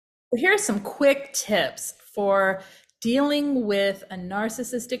Here are some quick tips for dealing with a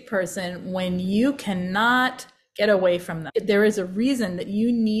narcissistic person when you cannot get away from them. There is a reason that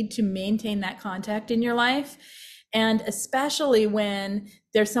you need to maintain that contact in your life. And especially when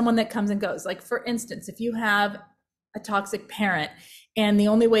there's someone that comes and goes. Like, for instance, if you have a toxic parent and the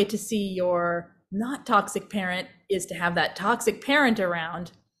only way to see your not toxic parent is to have that toxic parent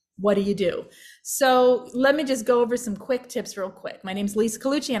around, what do you do? So let me just go over some quick tips real quick. My name's Lise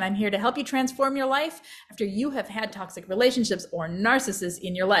Colucci, and I'm here to help you transform your life after you have had toxic relationships or narcissists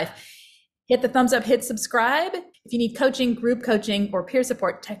in your life. Hit the thumbs up, hit subscribe. If you need coaching, group coaching, or peer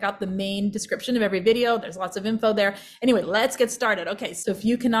support, check out the main description of every video. There's lots of info there. Anyway, let's get started. Okay, so if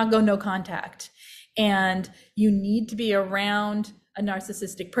you cannot go no contact and you need to be around a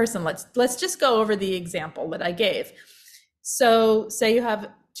narcissistic person, let's just go over the example that I gave. So say you have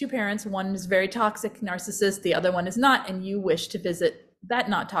two parents, one is very toxic narcissist, the other one is not, and you wish to visit that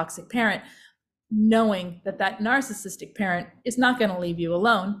not toxic parent, knowing that that narcissistic parent is not going to leave you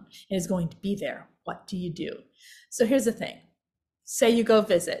alone and is going to be there. What do you do? So here's the thing. Say you go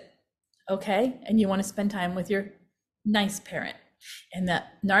visit, okay, and you want to spend time with your nice parent, and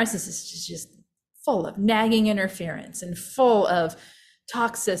that narcissist is just full of nagging interference and full of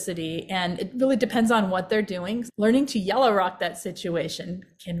toxicity, and it really depends on what they're doing. Learning to yellow rock that situation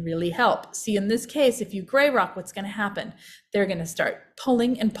can really help. See, in this case, if you gray rock, what's going to happen? They're going to start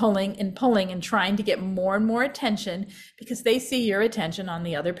pulling and pulling and pulling and trying to get more and more attention because they see your attention on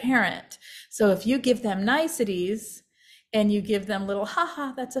the other parent. So if you give them niceties and you give them little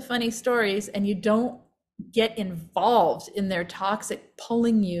haha, that's a funny stories, and you don't get involved in their toxic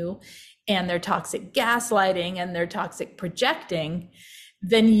pulling you and their toxic gaslighting and their toxic projecting,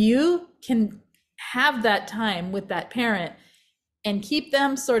 then you can have that time with that parent and keep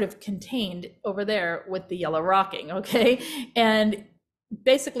them sort of contained over there with the yellow rocking, okay? And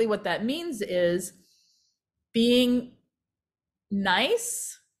basically what that means is being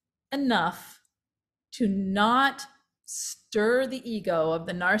nice enough to not stir the ego of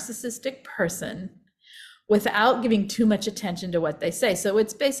the narcissistic person without giving too much attention to what they say. So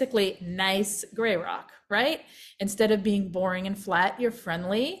it's basically nice gray rock, right? Instead of being boring and flat, you're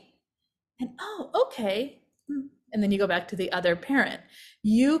friendly and, oh, okay. And then you go back to the other parent.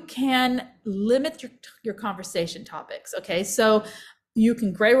 You can limit your conversation topics, okay? So you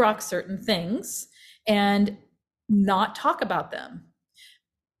can gray rock certain things and not talk about them.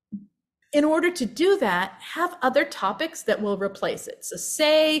 In order to do that, have other topics that will replace it. So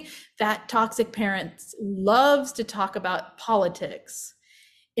say that toxic parent loves to talk about politics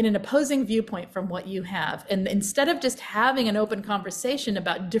in an opposing viewpoint from what you have. And instead of just having an open conversation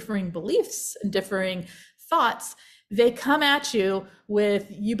about differing beliefs and differing thoughts, they come at you with,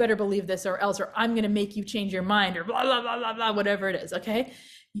 you better believe this or else, or I'm going to make you change your mind, or blah, blah, blah, blah, blah, whatever it is, okay?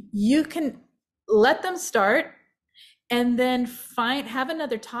 You can let them start and then have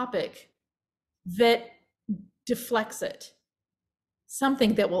another topic that deflects it,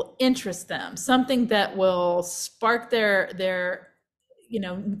 something that will interest them, something that will spark their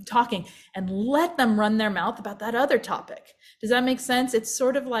talking, and let them run their mouth about that other topic. Does that make sense? It's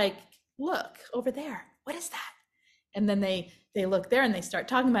sort of like, look over there, what is that? And then they look there and they start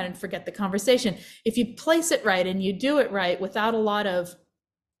talking about it and forget the conversation. If you place it right and you do it right without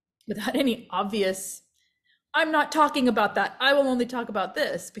any obvious, I'm not talking about that, I will only talk about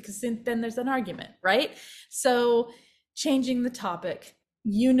this, because then there's an argument, right? So changing the topic,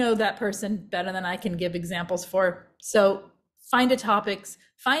 you know that person better than I can give examples for. So find topics,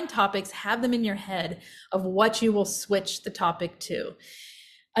 have them in your head of what you will switch the topic to.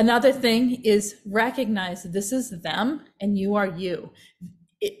 Another thing is recognize this is them and you are you.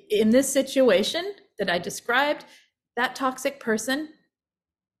 In this situation that I described, that toxic person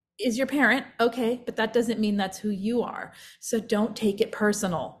is your parent, okay, but that doesn't mean that's who you are. So don't take it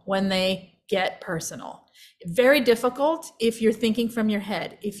personal when they get personal. Very difficult if you're thinking from your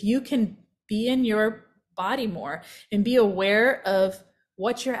head. If you can be in your body more and be aware of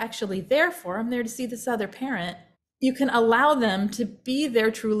what you're actually there for, I'm there to see this other parent, you can allow them to be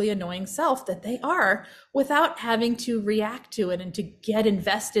their truly annoying self that they are without having to react to it and to get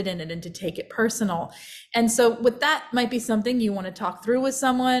invested in it and to take it personal. And so with that might be something you want to talk through with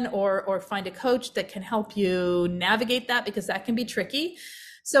someone, or find a coach that can help you navigate that, because that can be tricky.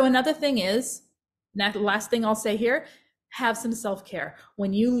 So another thing is, the last thing I'll say here, have some self-care.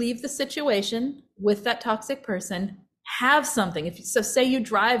 When you leave the situation with that toxic person, have something. So say you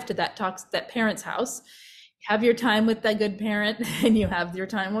drive to that parent's house, have your time with that good parent and you have your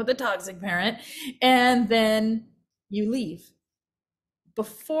time with the toxic parent, and then you leave.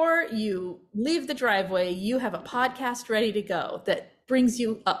 Before you leave the driveway, you have a podcast ready to go that brings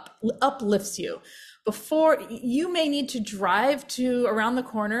you up, uplifts you. Before, you may need to drive to around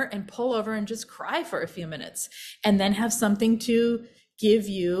the corner and pull over and just cry for a few minutes, and then have something to give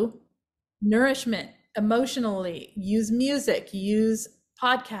you nourishment emotionally. Use music, use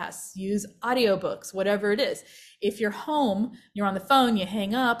podcasts, use audiobooks, whatever it is. If you're home, you're on the phone, you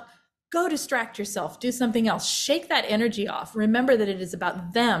hang up, go distract yourself, do something else, shake that energy off. Remember that it is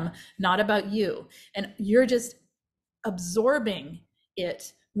about them, not about you. And you're just absorbing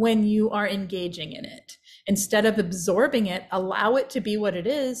it when you are engaging in it. Instead of absorbing it, allow it to be what it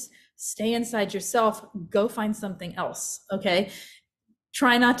is, stay inside yourself, go find something else, okay?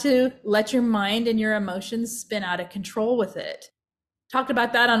 Try not to let your mind and your emotions spin out of control with it. Talked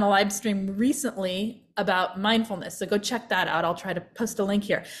about that on a live stream recently about mindfulness, so go check that out. I'll try to post a link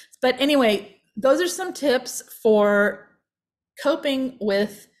here. But anyway, those are some tips for coping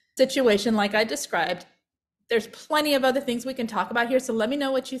with a situation like I described. There's plenty of other things we can talk about here, so let me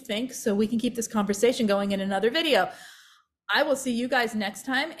know what you think so we can keep this conversation going in another video. I will see you guys next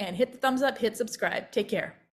time, and hit the thumbs up, hit subscribe. Take care.